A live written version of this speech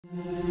P6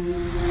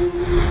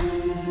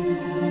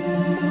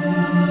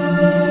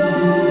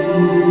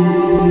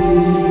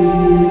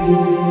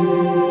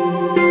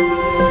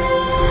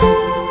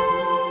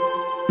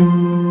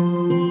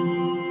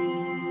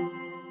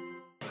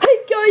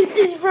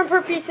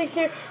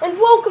 here, and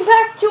welcome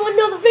back to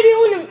another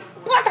video. And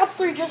Black Ops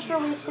 3 just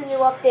released a new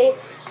update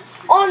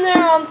on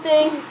their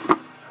thing.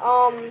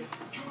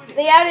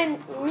 They added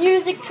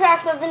music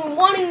tracks. I've been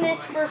wanting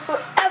this for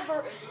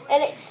forever,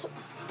 and it's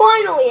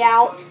finally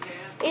out.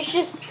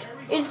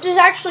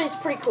 It's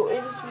pretty cool.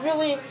 It's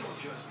really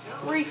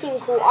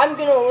freaking cool. I'm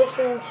gonna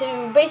listen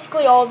to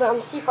basically all of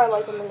them, see if I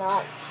like them or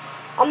not.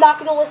 I'm not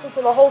gonna listen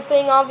to the whole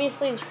thing.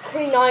 Obviously, it's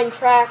 49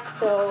 tracks,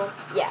 so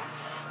yeah.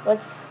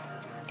 Let's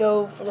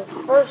go for the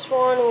first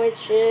one,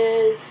 which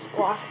is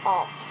Black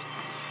Ops.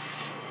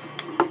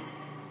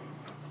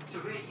 So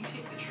great, you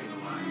take the train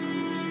alive.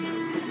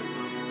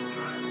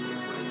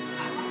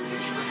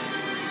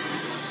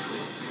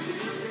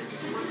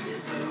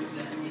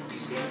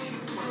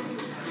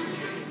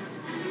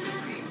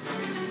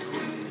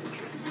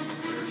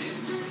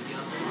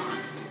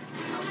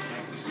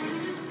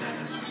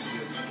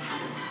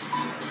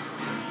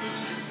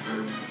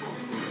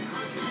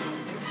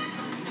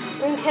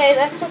 Okay,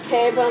 that's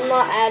okay, but I'm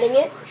not adding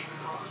it.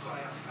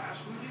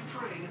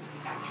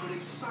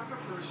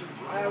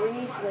 Alright, we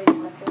need to wait a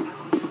second.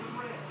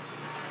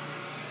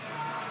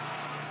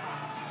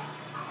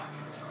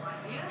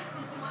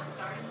 Let's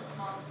start in the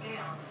small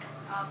scale.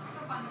 Let's go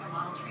find a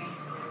model train,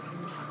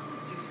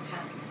 do some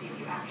testing, see if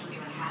you actually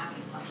even have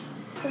any such.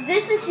 So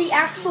this is the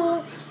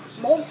actual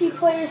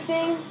multiplayer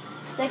thing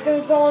that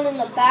goes on in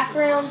the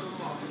background,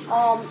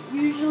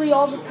 usually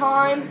all the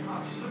time.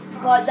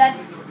 But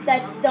that's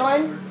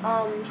done.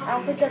 I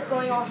don't think that's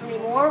going on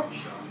anymore,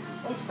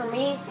 at least for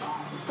me.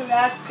 So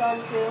that's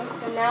done too.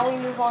 So now we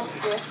move on to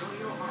this.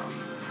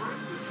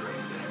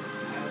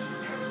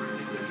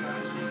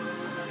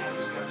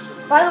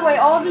 By the way,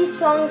 all these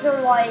songs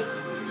are like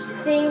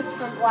things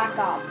from Black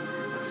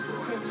Ops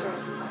history,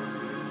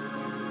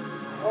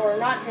 or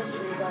not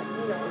history, but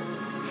you know.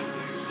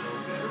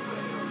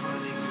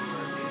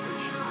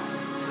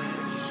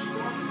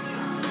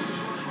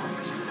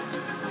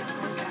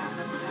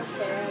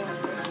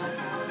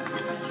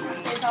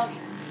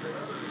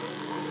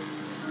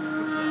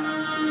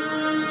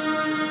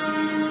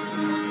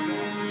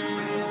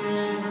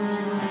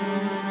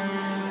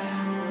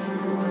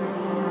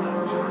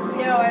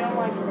 No, I don't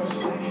like safe.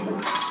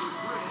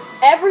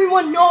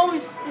 Everyone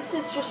knows this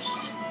is just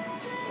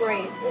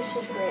great. This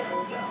is great.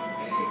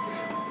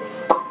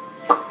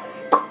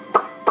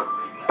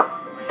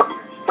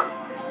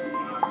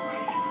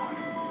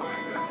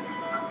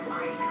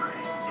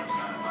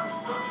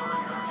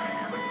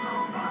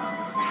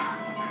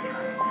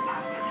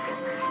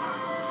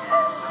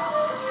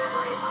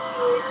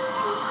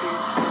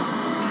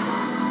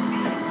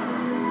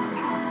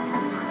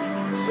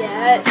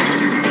 Yeah.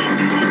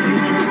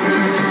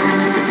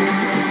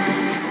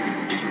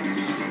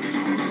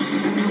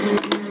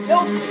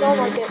 Nope, don't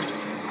like it.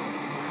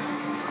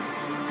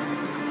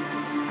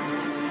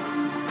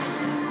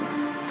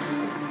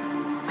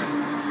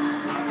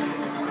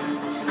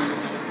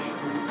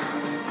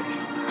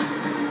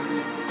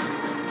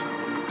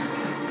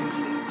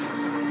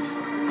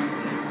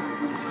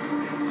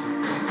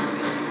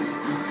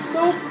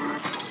 Nope.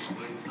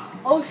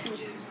 Oh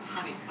shoot.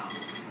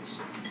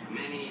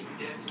 Many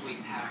densely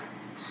packed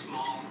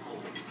small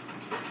holes.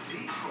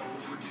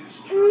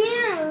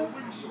 Yeah.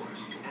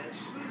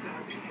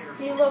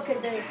 See, look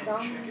at this.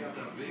 Nope.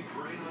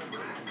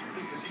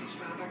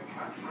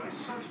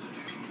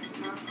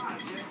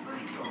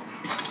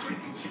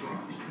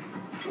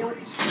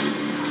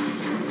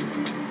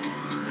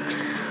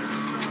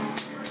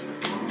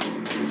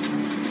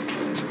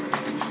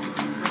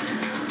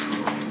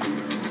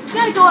 We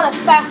gotta go at a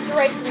faster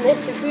rate than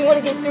this if we want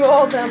to get through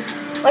all of them.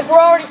 Like, we're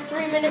already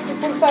 3 minutes and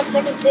 45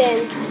 seconds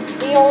in.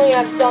 We only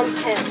have done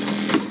 10.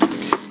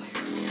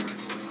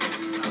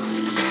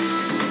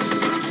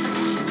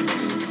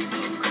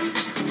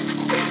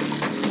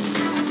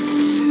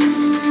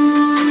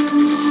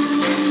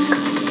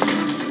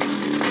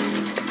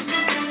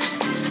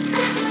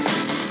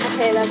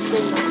 Okay, that's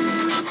good enough.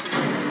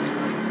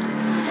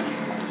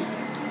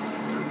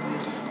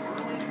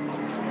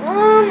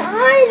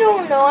 I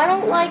don't know. I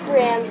don't like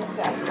Rams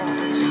that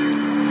much.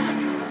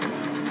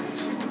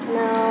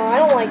 No, I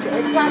don't like it.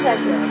 It's not that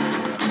good.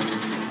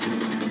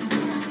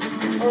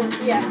 Oh,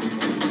 yeah.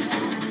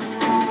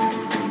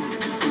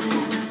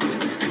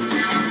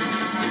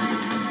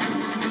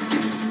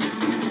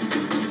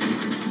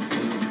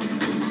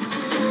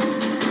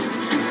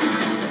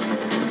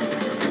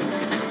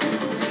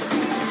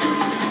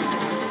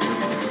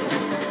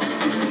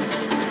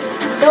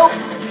 Nope.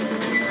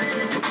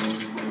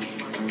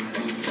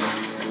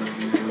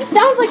 It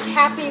sounds like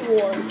Happy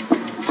Wars. So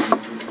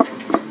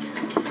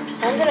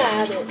I'm gonna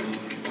add it.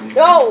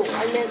 No,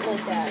 I meant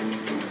like that.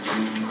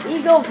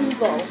 Ego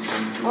Vivo.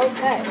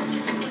 Okay.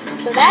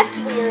 So that's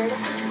weird.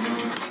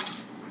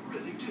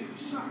 Really do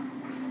suck.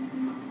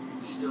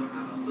 Still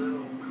have a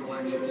little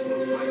collection of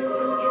train that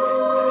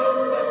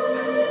has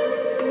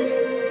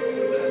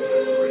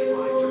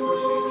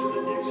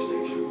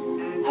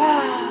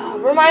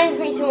reminds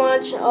me too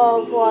much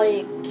of,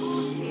 like,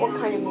 what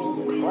kind of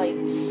music? Like,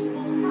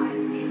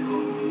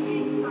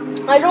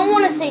 I don't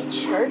want to say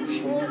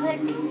church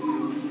music.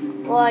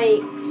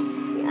 Like,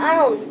 I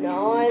don't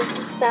know. It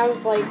just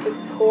sounds like a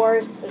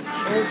chorus of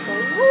church.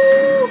 Like,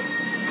 woo!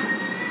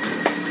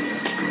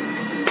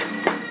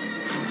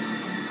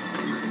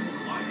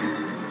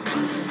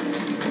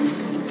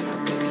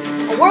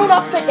 A world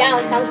upside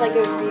down sounds like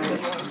it would be a good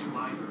one.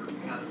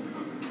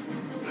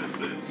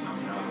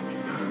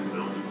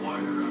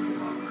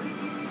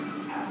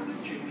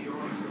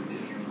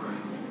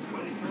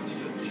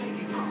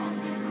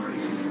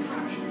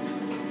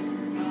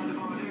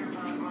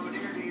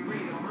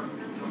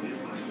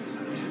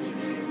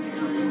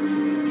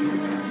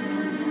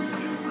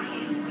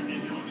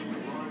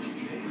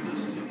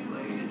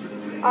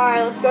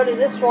 Alright, let's go to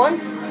this one.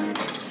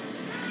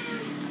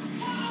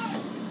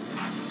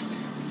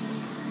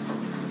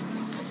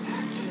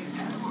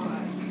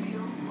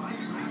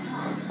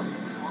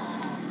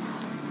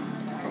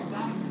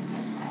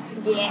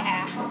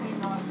 Yeah.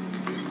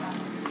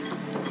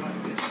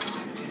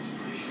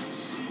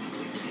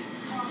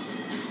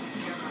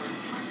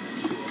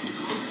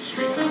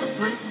 Streets are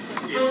flat,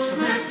 it's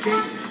that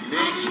gate,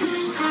 makes you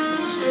stop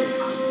and stare.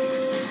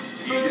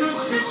 You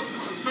insist,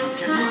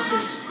 can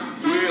resist,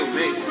 we'll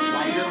make it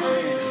white on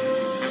air.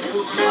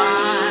 We'll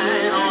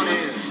slide on in,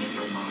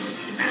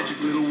 your magic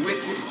little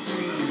wicked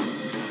queen.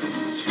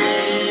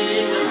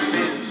 Take a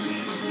spin,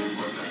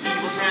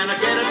 evil cannot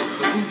get us.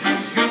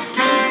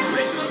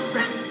 Places are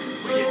wrecked,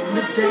 we're hitting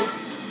the day.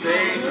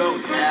 They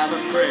don't have a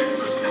prayer.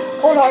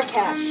 Hold our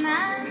cash.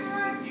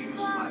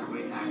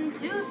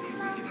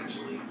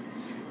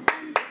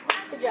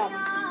 Good job.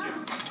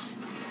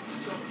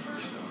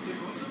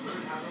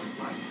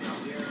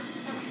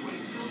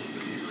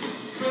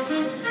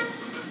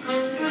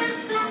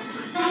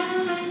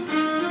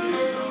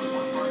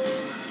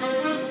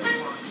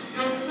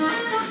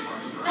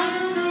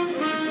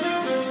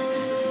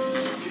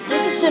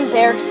 This is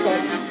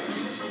embarrassing.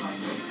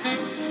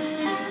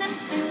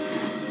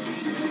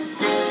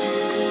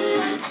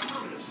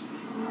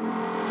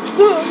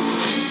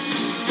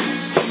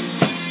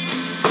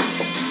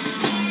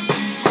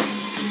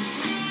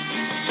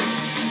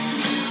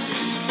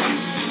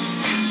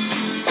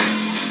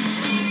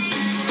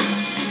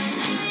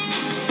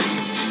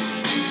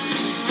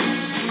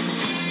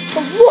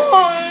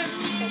 What?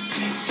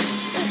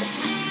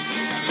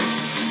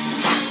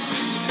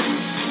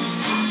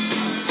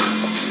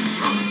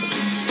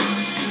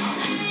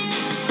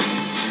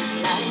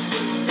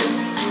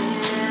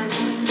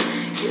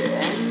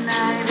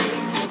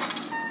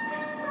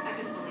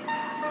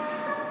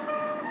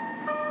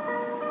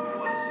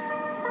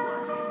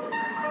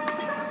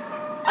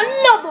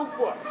 Another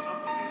one.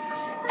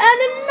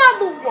 And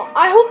another one.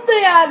 I hope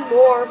they add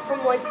more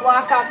from like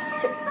Black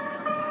Ops 2.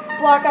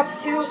 Black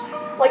Ops 2,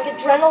 like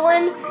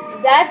Adrenaline.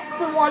 That's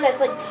the one that's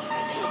like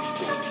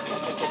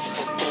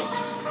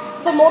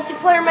the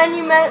multiplayer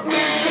menu music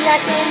in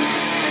that game.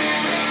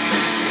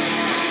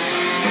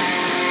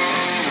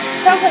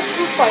 Sounds like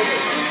Foo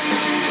Fighters.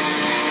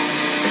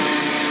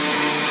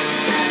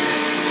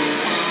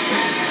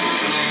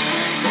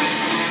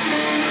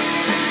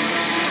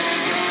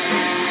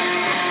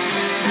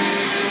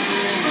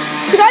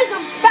 So guys,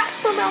 I'm back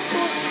from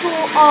outdoor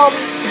school.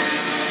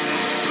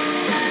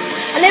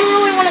 I didn't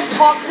really want to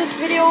talk this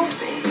video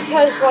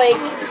because, like,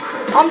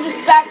 I'm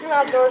just back from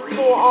outdoor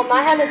school.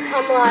 I had a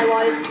time of my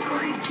life.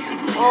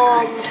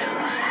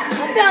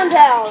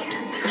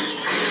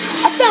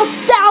 I found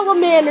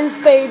salamanders,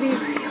 baby.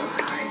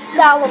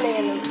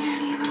 Salamanders.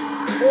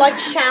 Like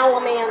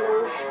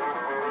salamanders.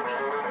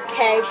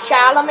 Okay,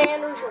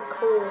 salamanders are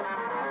cool.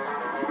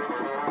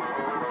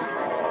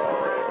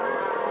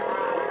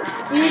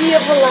 Beauty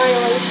of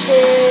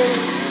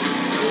Annihilation.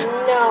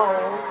 No.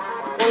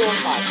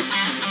 115.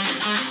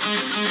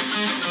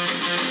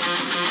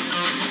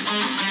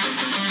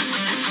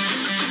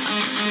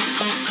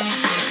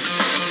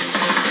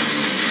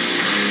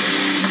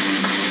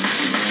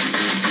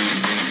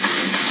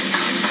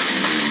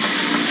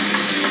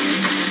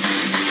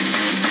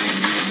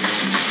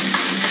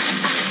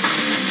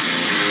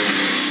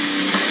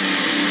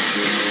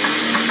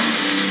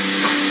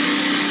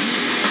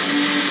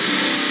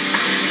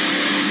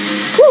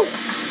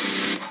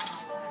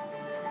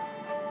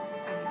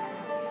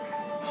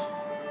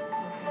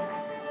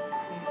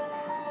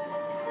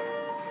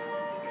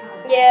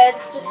 Yeah,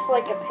 it's just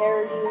like a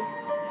parody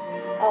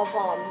of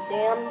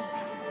Damned.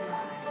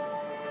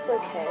 It's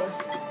okay.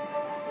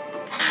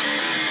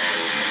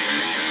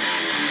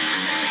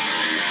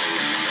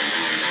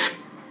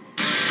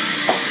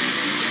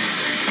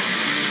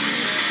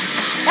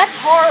 That's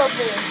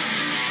horrible.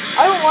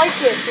 I don't like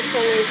it for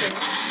some reason.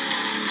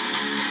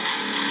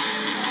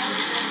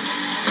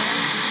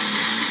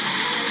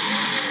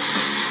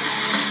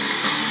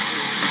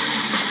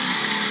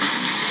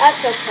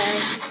 That's okay.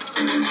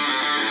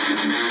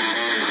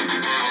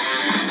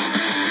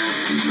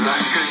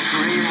 Like a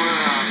dream when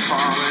I'm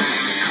falling,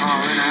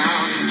 calling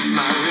out,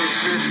 my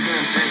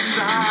resistance is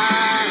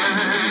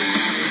silent.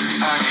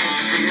 I can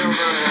feel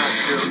but I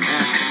still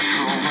can't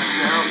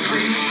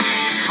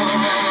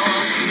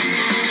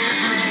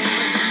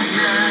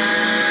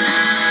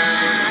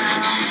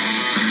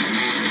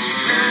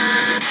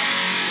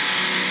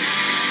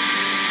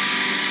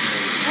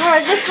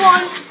This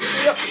one.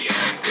 Yep.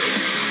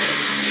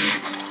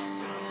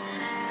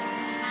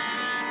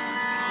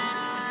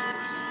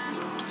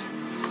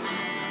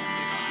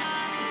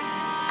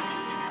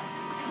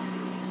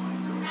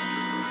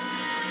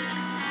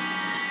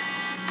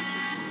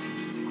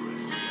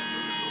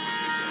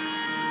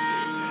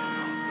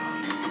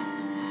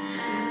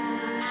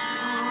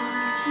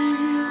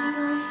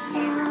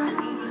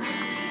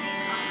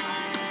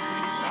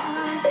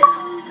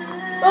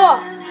 Oh,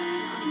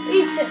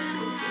 Ethan.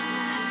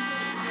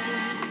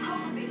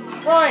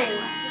 Trying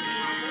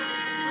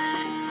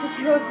to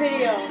do a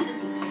video.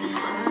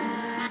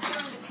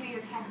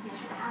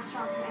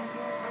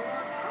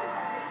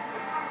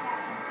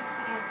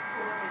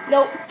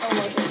 Nope. Oh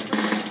my god.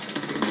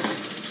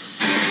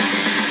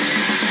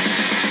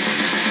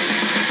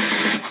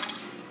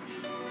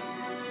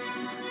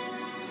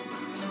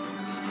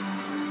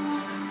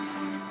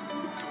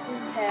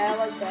 Okay, I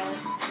like that.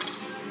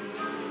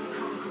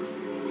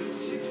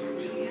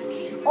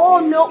 Oh,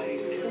 nope.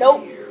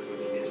 Nope.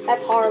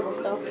 That's horrible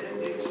stuff.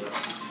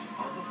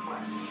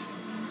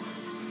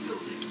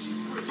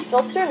 Is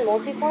filter and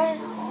multiplayer?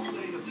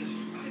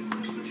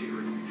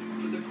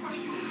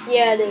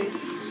 Yeah, it is.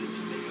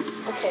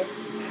 Okay.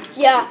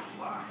 Yeah.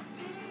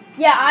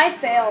 Yeah, I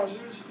failed.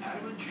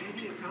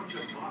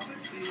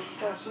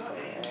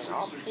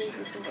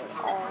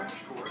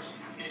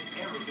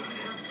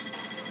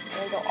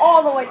 And go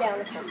all the way down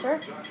the filter.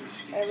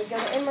 There we go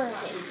to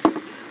immersion.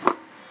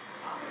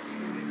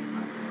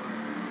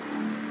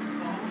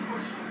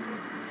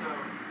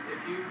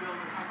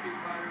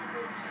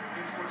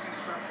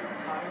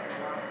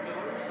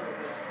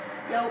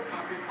 Nope.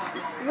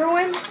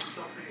 Ruin.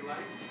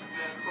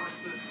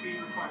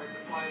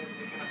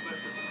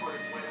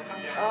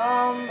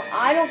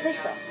 I don't think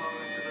so.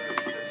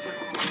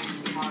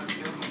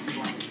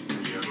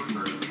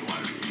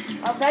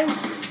 Avenged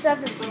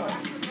Sevenfold.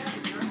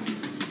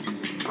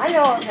 I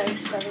know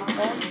Avenged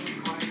Sevenfold.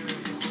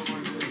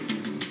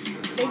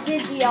 They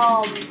did the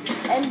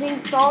ending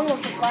song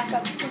of the Black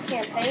Ops 2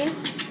 campaign.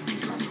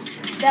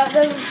 That was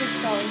a good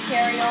song.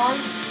 Carry On.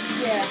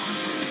 Yeah.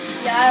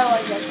 Yeah, I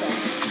like that song.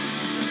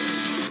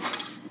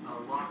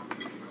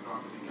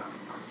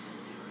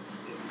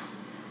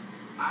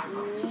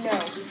 No.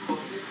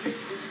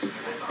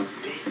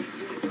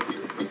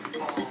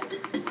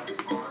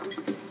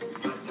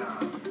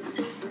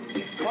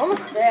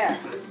 Almost there.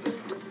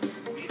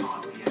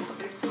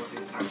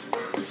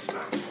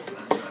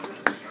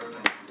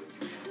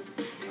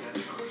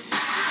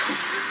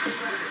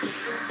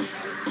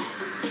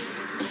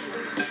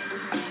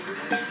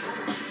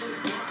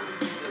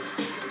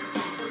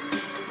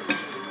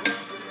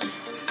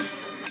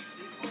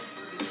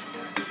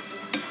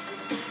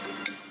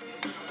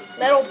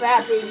 Metal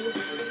Bat, baby.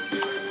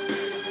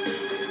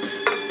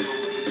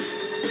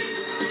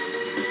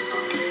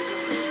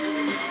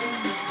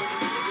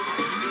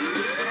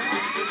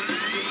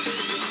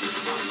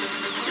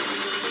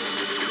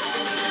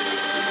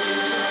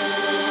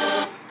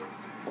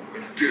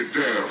 Get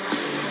down.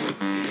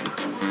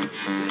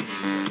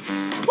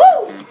 Woo!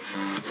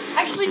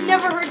 Actually,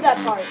 never heard that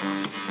part.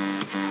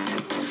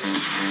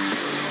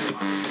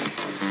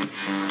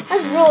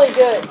 That's really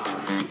good.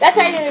 That's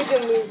actually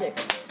good music.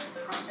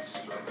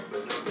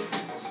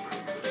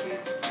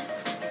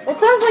 It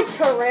sounds like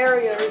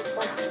Terraria or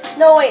something.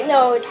 No, wait,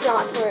 no, it's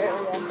not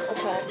Terraria.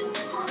 Okay.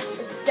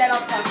 It's Dead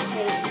Ops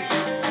Arcade.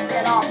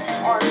 Dead Ops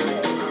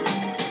Arcade.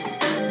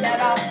 Dead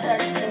Ops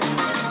Arcade.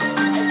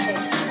 Okay.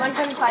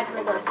 125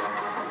 for this.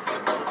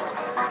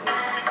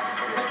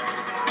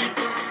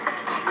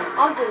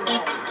 I'll do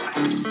that.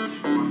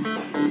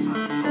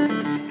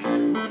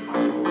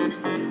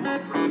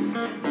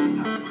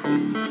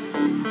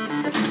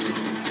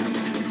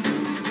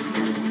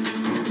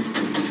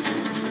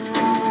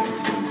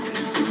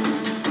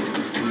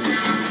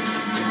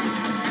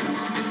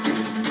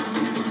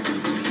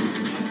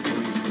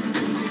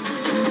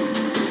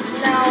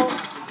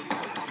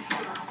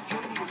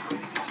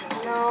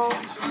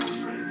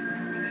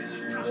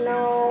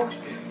 No.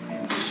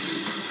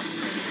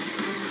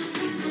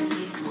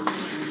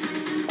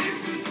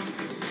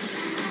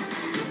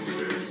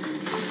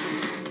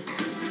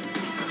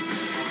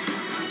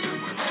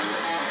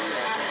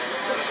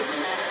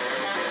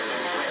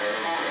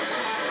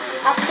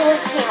 Outdoor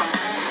camp.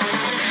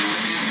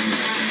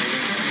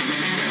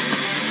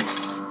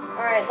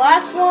 Alright,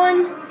 last one.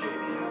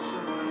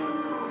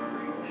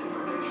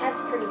 That's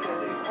pretty good.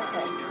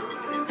 Okay.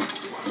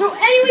 So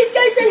anyways,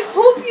 guys, I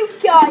hope you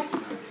guys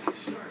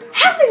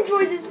have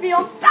enjoyed this video.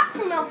 I'm back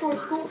from outdoor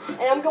school,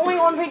 and I'm going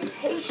on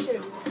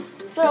vacation.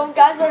 So,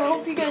 guys, I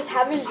hope you guys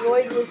have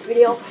enjoyed this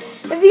video.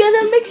 If you guys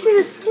have, make sure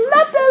to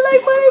slap that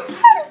like button as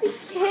hard as you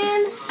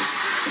can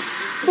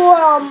for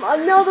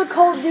another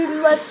Call of Duty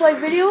Let's Play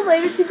video.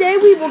 Later today,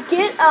 we will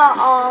get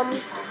How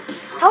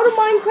to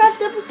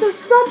Minecraft episode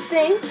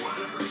something,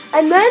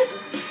 and then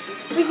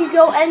we can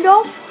go end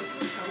off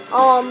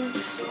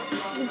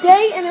the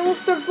day, and then we'll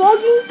start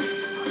vlogging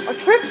a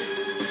trip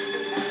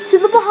to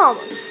the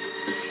Bahamas.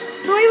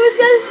 So anyways,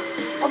 guys,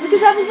 hope you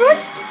guys have enjoyed,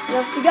 and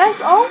I'll see you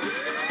guys all in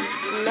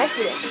the next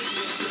video.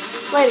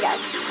 Later,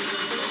 guys.